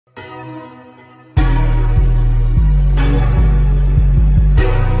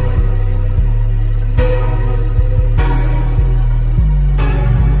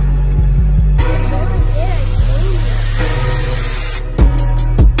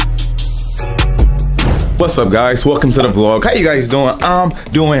What's up, guys? Welcome to the vlog. How you guys doing? I'm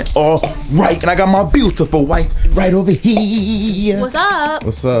doing all right, and I got my beautiful wife right over here. What's up?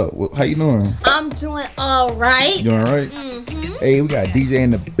 What's up? How you doing? I'm doing all right. You doing all right? Hey, we got DJ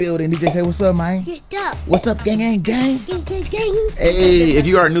in the building. DJ, say what's up, man? What's up? What's up, gang, gang, gang? Gang, gang, gang. Hey, if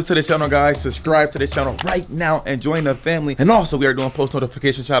you are new to the channel, guys, subscribe to the channel right now and join the family. And also, we are doing post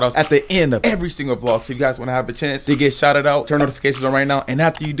notification shout outs at the end of every single vlog. So if you guys want to have a chance to get shouted out, turn notifications on right now. And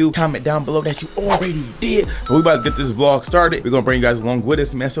after you do, comment down below that you already did. But we about to get this vlog started. We're gonna bring you guys along with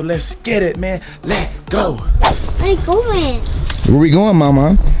us, man. So let's get it, man. Let's go. Where you going? Where we going,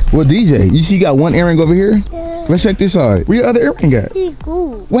 mama? Well, DJ, you see you got one earring over here? Yeah. Let's check this out. Where your other earring at? It's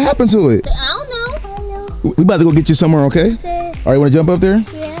cool. What happened to it? I don't know. We about to go get you somewhere, okay? Okay. All right, wanna jump up there?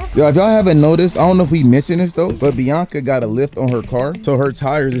 Yeah. Yo, if y'all haven't noticed, I don't know if we mentioned this though, but Biannca got a lift on her car, so her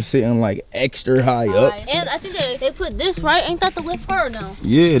tires are sitting like extra high up. And I think they put this, right? Ain't that the lift car or no?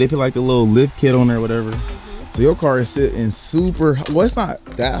 Yeah, they put like the little lift kit on there or whatever. So your car is sitting super, well, it's not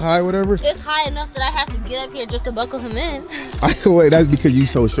that high, whatever. It's high enough that I have to get up here just to buckle him in. Wait, that's because you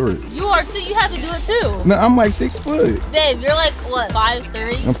so short. You are too, you have to do it too. No, I'm like 6 foot. Babe, you're like, what,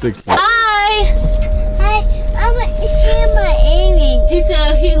 5'3"? I'm 6 foot. Hi! Hi, I'm seeing my earring. He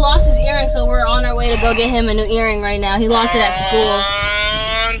said he lost his earring, so we're on our way to go get him a new earring right now. He lost it at school.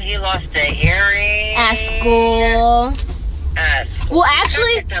 He lost the earring. At school. Well,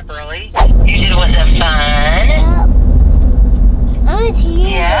 actually, Picked up early. You did, was it fun? I see you.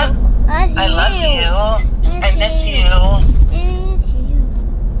 Yeah. I love you. I miss you.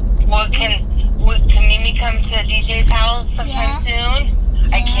 Well, can Mimi come to DJ's house sometime soon?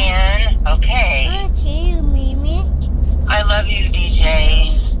 I can. Okay. I see you, Mimi. I love you, DJ.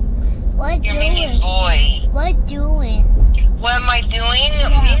 What You're doing? Mimi's boy. What doing? What am I doing?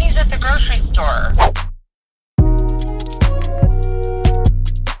 Mimi's at the grocery store.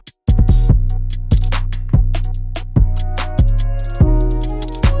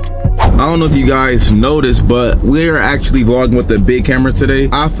 I don't know if you guys noticed, but we're actually vlogging with the big camera today.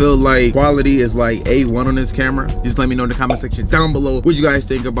 I feel like quality is like A1 on this camera. Just let me know in the comment section down below what you guys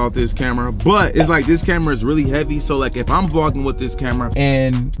think about this camera. But it's like this camera is really heavy, so like if I'm vlogging with this camera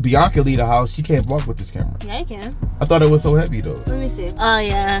and Biannca leave the house, she can't vlog with this camera. yeah, you can. I thought it was so heavy though. Let me see. Oh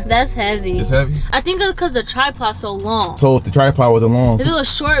yeah, that's heavy. It's heavy? I think it's because the tripod's so long. So if the tripod wasn't long, If it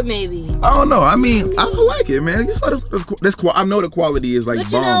was short, maybe. I don't know. I mean, I don't like it, man. Just let us, I know the quality is like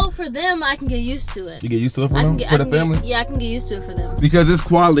But bomb. you know, for them, I can get used to it. You get used to it for I them? can For the family? yeah, I can get used to it for them. Because it's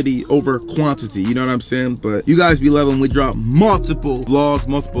quality over quantity, you know what I'm saying? But you guys be loving we drop multiple vlogs,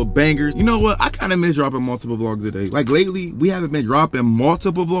 multiple bangers. You know what? I kind of miss dropping multiple vlogs today. Like lately, we haven't been dropping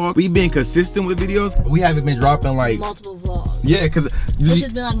multiple vlogs. We've been consistent with videos, but we haven't been dropping like Multiple vlogs. yeah, because It's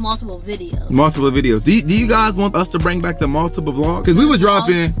just been like multiple videos. multiple videos. Do you guys want us to bring back the multiple vlogs? Because we were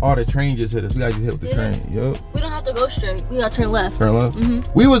dropping. Oh, the train just hit us. We gotta just hit with the train. Yup. We don't have to go straight. We gotta turn left. Turn left.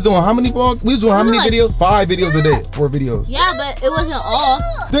 We was doing how many vlogs? We was doing how many Like- videos? 5 videos a day. 4 videos. Yeah, but it wasn't all.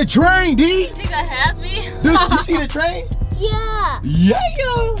 The train, D. You think I happy? Dude, you see the train? Yeah. Yeah.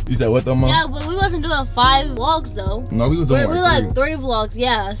 You said what though, mom? Yeah, but we wasn't doing 5 vlogs though. No, we was doing We like like 3 vlogs,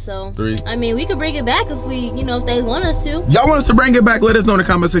 yeah. So 3. I mean, we could bring it back if we, you know, if they want us to. Y'all want us to bring it back? Let us know in the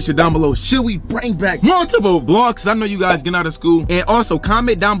comment section down below. Should we bring back multiple vlogs? I know you guys get out of school. And also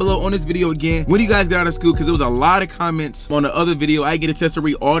comment down below on this video again. When do you guys get out of school? Because there was a lot of comments on the other video. I didn't get a chance to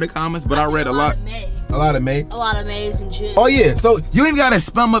read all the comments, but I read a lot. A lot of May. A lot of Mays and June. Oh yeah, so you ain't gotta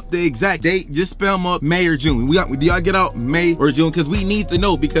spam up the exact date. Just spam up May or June. Do y'all get out May or June? Because we need to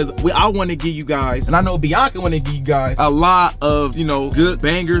know, because I want to give you guys, and I know Biannca want to give you guys a lot of, you know, good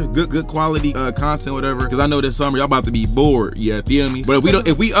bangers, good quality content, whatever. Because I know this summer y'all about to be bored. Yeah, feel me? But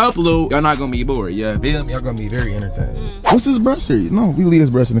if we upload, y'all not gonna be bored. Yeah, feel me? Y'all gonna be very entertained. What's this brush here? No, we leave this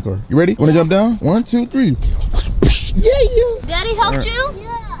brush in the car. You ready? Wanna jump down? 1, 2, 3. Yeah. Daddy helped Alright. you?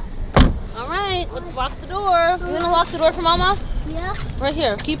 Yeah. All right, let's lock the door. You gonna lock the door for Mama? Yeah. Right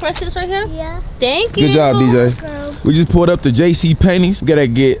here. Can you press this right here? Yeah. Thank you. Good job, DJ. Go. We just pulled up to JC Penney's. We gotta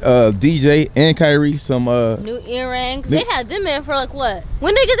get DJ and Kyrie some New earrings. They had them in for like what?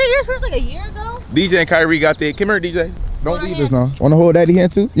 When they get their ears pierced, like a year ago? DJ and Kyrie got their. Come here, DJ. Don't Hold leave our us now. Wanna hold daddy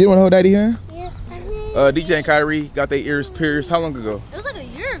hand too? You wanna hold daddy hand? Yeah. DJ and Kyrie got their ears pierced. How long ago? It was like a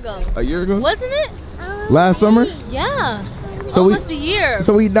year ago. A year ago? Wasn't it? Last summer? Yeah. So Almost a year.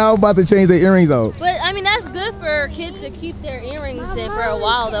 So we now about to change their earrings out. But I mean, that's good for kids to keep their earrings in for a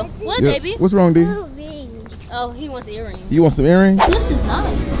while though. What, Yeah. baby? What's wrong, D? Oh, he wants earrings. You want some earrings? This is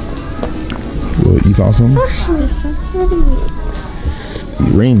nice. What, you found some?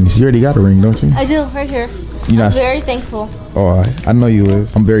 Rings. You already got a ring, don't you? I do, right here. You I'm not? very thankful. Oh, I know you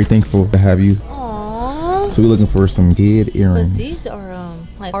is. I'm very thankful to have you. Aww. So we're looking for some kid earrings. But these are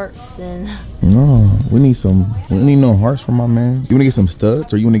like hearts and. No, we need no hearts from my man. You wanna get some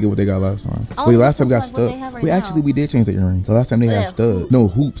studs or you wanna get what they got last time? Wait, last time we got studs. Right We did change the earrings. So last time they had studs. No,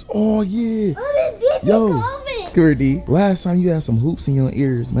 hoops. Oh yeah. Yo, Kyrie, last time you had some hoops in your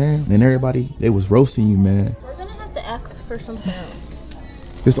ears, man. And everybody, they was roasting you, man. We're gonna have to ask for something else.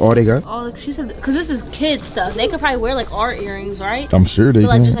 This all they got? Oh, like she said, because this is kid stuff. They could probably wear like our earrings, right? I'm sure they but,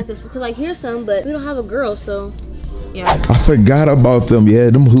 like can. just like this, because like here's some, but we don't have a girl, so yeah. I forgot about them.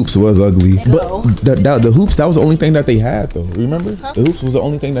 Yeah, them hoops was ugly. But the hoops, that was the only thing that they had though. Remember? Huh? The hoops was the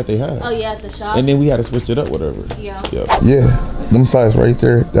only thing that they had. Oh yeah, at the shop. And then we had to switch it up, whatever. Yeah. Yeah. Them size right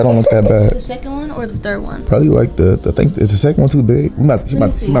there. That don't look that bad. The second one or the third one? Probably like the thing. Is the second one too big? She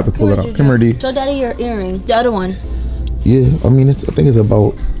about to pull it out. Come here, D. Show Daddy your earring. The other one. Yeah, I mean, I think it's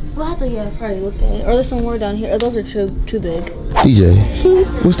about. We'll have to probably look at it. Or there's some more down here. Those are too big.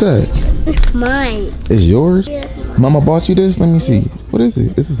 DJ, what's that? It's mine. It's yours? Yeah. Mama bought you this? Let me see. What is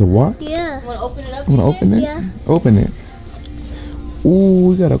it? This is a watch? Yeah. You want to open it up? You want to open it? Yeah. Open it. Ooh,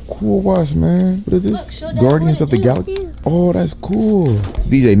 we got a cool watch, man. What is this? Look, show Dad Guardians what of the it Galaxy. is. Oh, that's cool.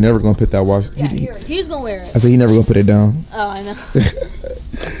 DJ never gonna put that watch. Yeah, he's gonna wear it. I said he never gonna put it down. Oh, I know.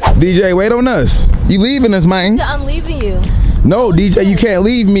 DJ, wait on us. You leaving us, man? I'm leaving you. No, DJ, you can't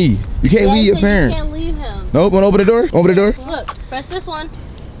leave me. You can't leave your parents. You can't leave him. Nope, wanna open the door? Open the door. Look, press this one.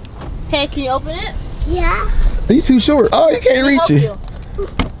 Okay, can you open it? Yeah. Are you too short? Oh, you can't reach it. You.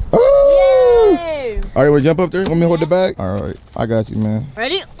 Oh. Yay. All right, we'll jump up there. Want me to hold the bag? All right, I got you, man.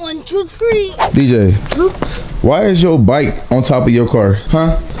 Ready? 1, 2, 3. DJ, why is your bike on top of your car?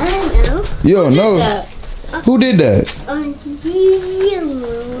 Huh? I don't know. You don't know. That? Who did that?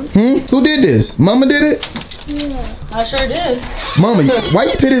 Who did this? Mama did it? Yeah. I sure did. Mama, why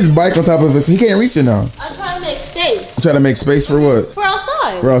you put his bike on top of it? He can't reach it now. I'm trying to make space. You trying to make space for what? We're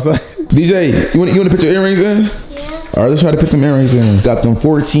outside. We're outside. DJ, you want to put your earrings in? Yeah. All right, let's try to put some earrings in. Got them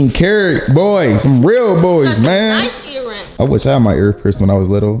 14 karat boys, some real boys, man. Nice earring. I wish I had my ears pierced when I was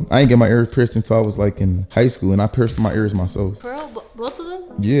little. I didn't get my ears pierced until I was like in high school, and I pierced my ears myself. For real? Both of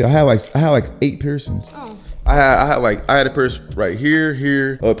them? Yeah, I had like 8 piercings. Oh. I had a pierce right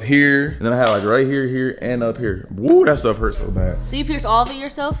here, up here, and then I had like right here, and up here. Woo, that stuff hurt so bad. So you pierced all of it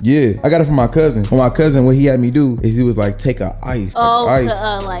yourself? Yeah, I got it from my cousin. Well, my cousin, what he had me do is he was like, take a ice. Oh, like,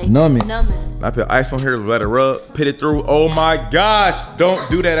 to like numb it. Numb it. I put ice on here, let it rub, put it through. Oh my gosh, don't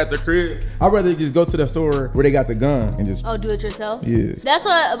do that at the crib. I'd rather just go to the store where they got the gun and just. Oh, do it yourself? Yeah. That's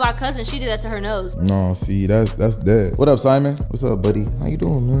what my cousin, she did that to her nose. No, see, that's dead. What up, Simon? What's up, buddy? How you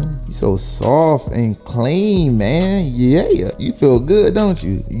doing, man? You so soft and clean, man. Yeah. You feel good, don't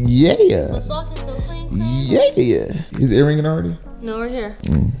you? Yeah. So soft and so clean. Yeah. Is earring in already? No, we're here.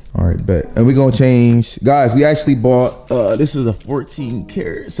 All right, bet. And we're gonna change. Guys, we actually bought, this is a 14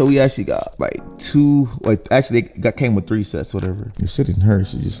 karat. So we actually got like 2, like actually came with 3 sets, whatever. Your shit didn't hurt,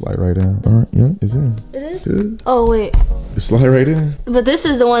 she just slide right in. All right, yeah, it's in. It is? Good. Oh, wait. It slide right in. But this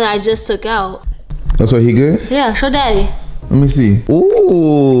is the one I just took out. That's why he good? Yeah, show Daddy. Let me see.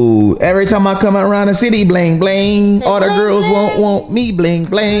 Ooh, every time I come around the city, bling, bling. All the bling, girls bling. want me, bling,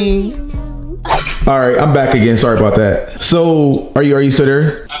 bling. All right, I'm back again. Sorry about that. So, are you still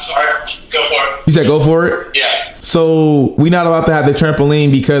there? I'm sorry. Go for it. You said go for it? Yeah. So, we not allowed to have the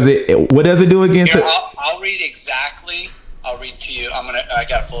trampoline because what does it do against Here, it? I'll read exactly. I'll read to you. I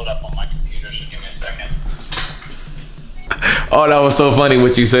gotta pull it up on my computer, so give me a second. Oh, that was so funny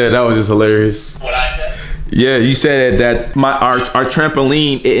what you said. That was just hilarious. What I said? Yeah, you said that our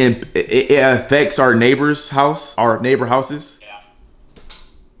trampoline it affects our neighbor's house, our neighbor houses.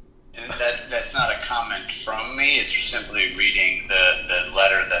 Yeah. And that's not a comment from me. It's simply reading the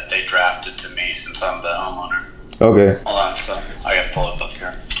letter that they drafted to me since I'm the homeowner. Okay. Hold on, so I gotta pull it up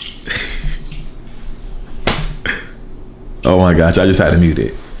here. Oh my gosh, I just had to mute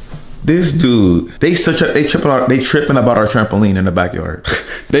it. This dude, they tripping about our trampoline in the backyard.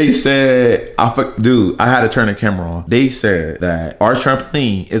 They said, dude, I had to turn the camera on. They said that our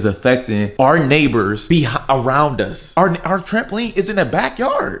trampoline is affecting our neighbors around us. Our trampoline is in the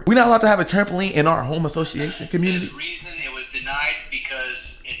backyard. We're not allowed to have a trampoline in our home association community. The reason it was denied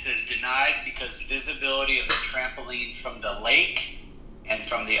because it says denied because visibility of the trampoline from the lake and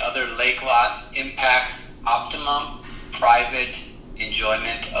from the other lake lots impacts optimum private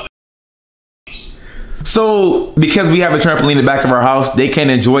enjoyment of. So, because we have a trampoline in the back of our house, they can't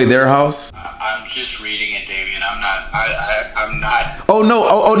enjoy their house? I'm just reading it, Damien. I'm not. Oh no!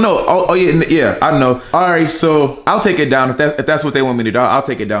 Oh yeah, I know. All right, so I'll take it down if that's what they want me to do. I'll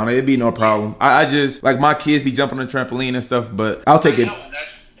take it down. It'd be no problem. I just like my kids be jumping on the trampoline and stuff, but I'll take it.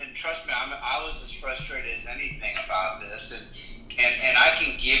 And trust me, I was as frustrated as anything about this, and I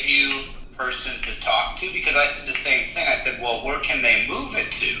can give you a person to talk to? Because I said the same thing. I said, well, where can they move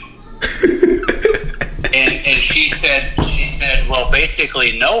it to? and she said, well,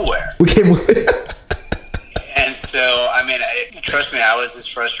 basically nowhere. We can't move it. And so, I mean, trust me, I was as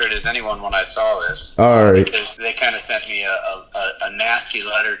frustrated as anyone when I saw this. All right. Because they kind of sent me a nasty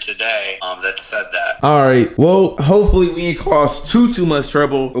letter today that said that. All right. Well, hopefully we ain't caused too much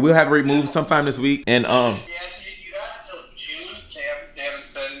trouble. We'll have it removed sometime this week. And Yeah, you have until June. They haven't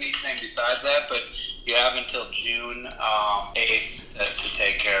said anything besides that, but you have until June 8th to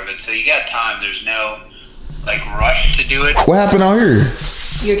take care of it. So you got time. There's no like rush to do it. what happened out here?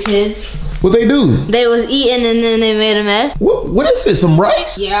 Your kids? What they do? They was eating and then they made a mess. What is this? Some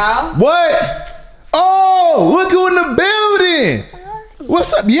rice? Yeah. What? Oh, look who in the building.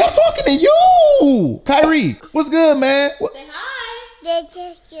 What's up? Yeah, I'm talking to you. Kyrie, what's good, man? Say hi. That's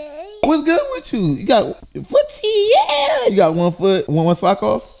just good. What's good with you? You got footsie, yeah. You got one foot, one sock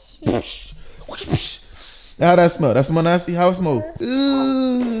off. How that smell? That smell nasty? How it smell?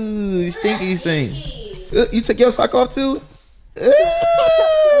 Ooh, stinky stink. You took your sock off too?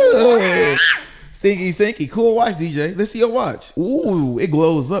 Ooh. Stinky. Cool watch, DJ. Let's see your watch. Ooh, it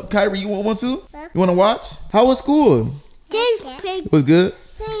glows up. Kyrie, you want one too? You want to watch? How was school? Was good?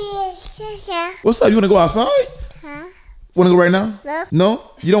 What's up? You want to go outside? Want to go right now? No.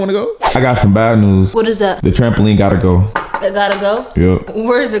 No? You don't want to go? I got some bad news. What is that? The trampoline gotta go. It gotta go? Yep.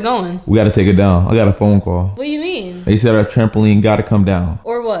 Where's it going? We gotta take it down. I got a phone call. What do you mean? They said our trampoline gotta come down.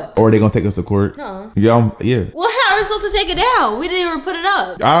 Or what? Or they gonna take us to court. No. Yeah. Well, how are we supposed to take it down? We didn't even put it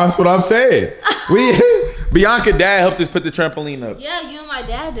up. That's what I'm saying. Biannca dad helped us put the trampoline up. Yeah, you and my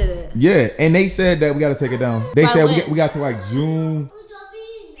dad did it. Yeah, and they said that we gotta take it down. They By said when? we got to like June.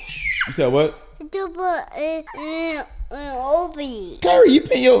 You said what? Kyrie, you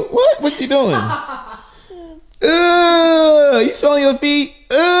pin your what? What you doing? You showing your feet?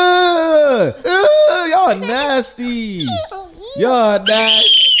 Y'all nasty. Y'all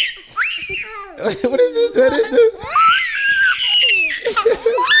nasty. What is this? That is this?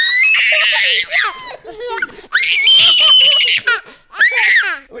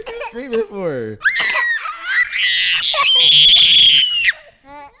 What you screaming for?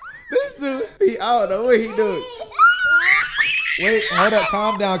 This dude, I don't know what he doing. Wait, hold up,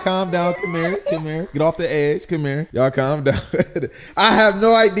 calm down. Come here. Get off the edge, come here. Y'all calm down. I have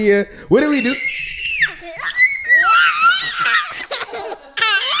no idea. What do we do?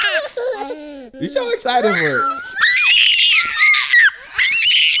 You so excited for it.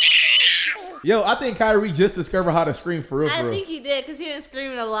 Yo, I think Kyrie just discovered how to scream for real. I think he did, because he been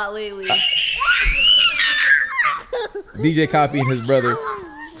screaming a lot lately. DJ copying his brother.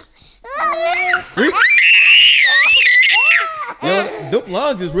 Yo, them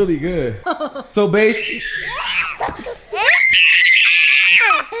lungs is really good. So, babe,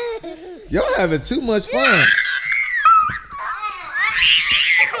 y'all having too much fun.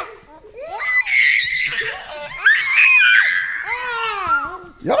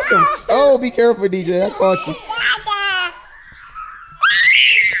 Y'all some, oh, be careful, DJ. I caught you.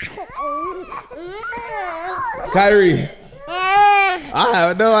 Kyrie, I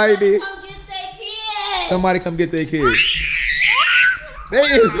have no idea. Come get that kid. Somebody come get their kid. They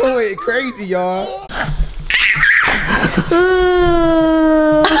is going crazy, y'all.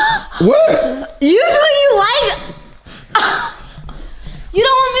 What? Usually you like... You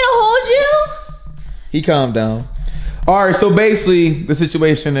don't want me to hold you? He calmed down. All right, so basically the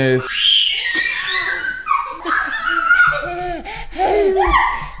situation is...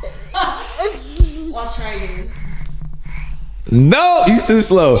 Watch right here. No, he's too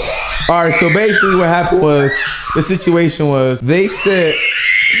slow. All right, so basically what happened was, the situation was, they said...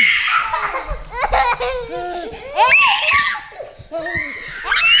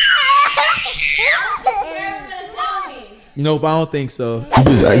 Nope, I don't think so. You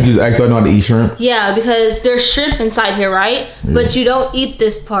just act like I know how to eat shrimp. Yeah, because there's shrimp inside here, right? Yeah. But you don't eat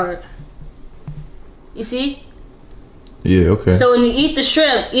this part. You see? Yeah, okay. So when you eat the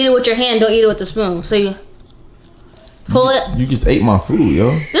shrimp, eat it with your hand, don't eat it with the spoon. So you pull it. You just ate my food,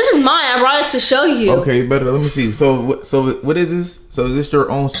 yo. This is mine. I brought it to show you. Okay, better. Let me see. So what is this? So is this your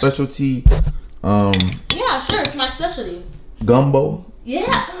own specialty? Yeah, sure. It's my specialty. Gumbo?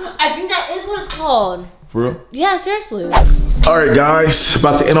 Yeah, I think that is what it's called. For real? Yeah, seriously. All right, guys,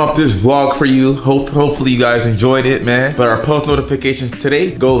 about to end off this vlog for you. Hopefully you guys enjoyed it, man. But our post notifications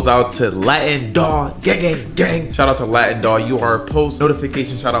today goes out to Latin Doll, gang. Shout out to Latin Doll. You are our post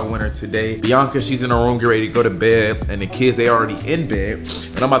notification shout out winner today. Biannca, she's in her room, get ready to go to bed, and the kids, they already in bed.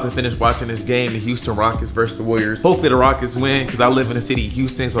 And I'm about to finish watching this game, the Houston Rockets versus the Warriors. Hopefully the Rockets win, because I live in the city of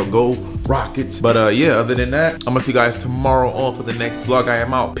Houston, so go Rockets. But yeah, other than that, I'm gonna see you guys tomorrow on for the next vlog. I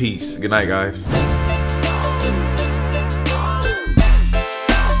am out. Peace. Good night, guys.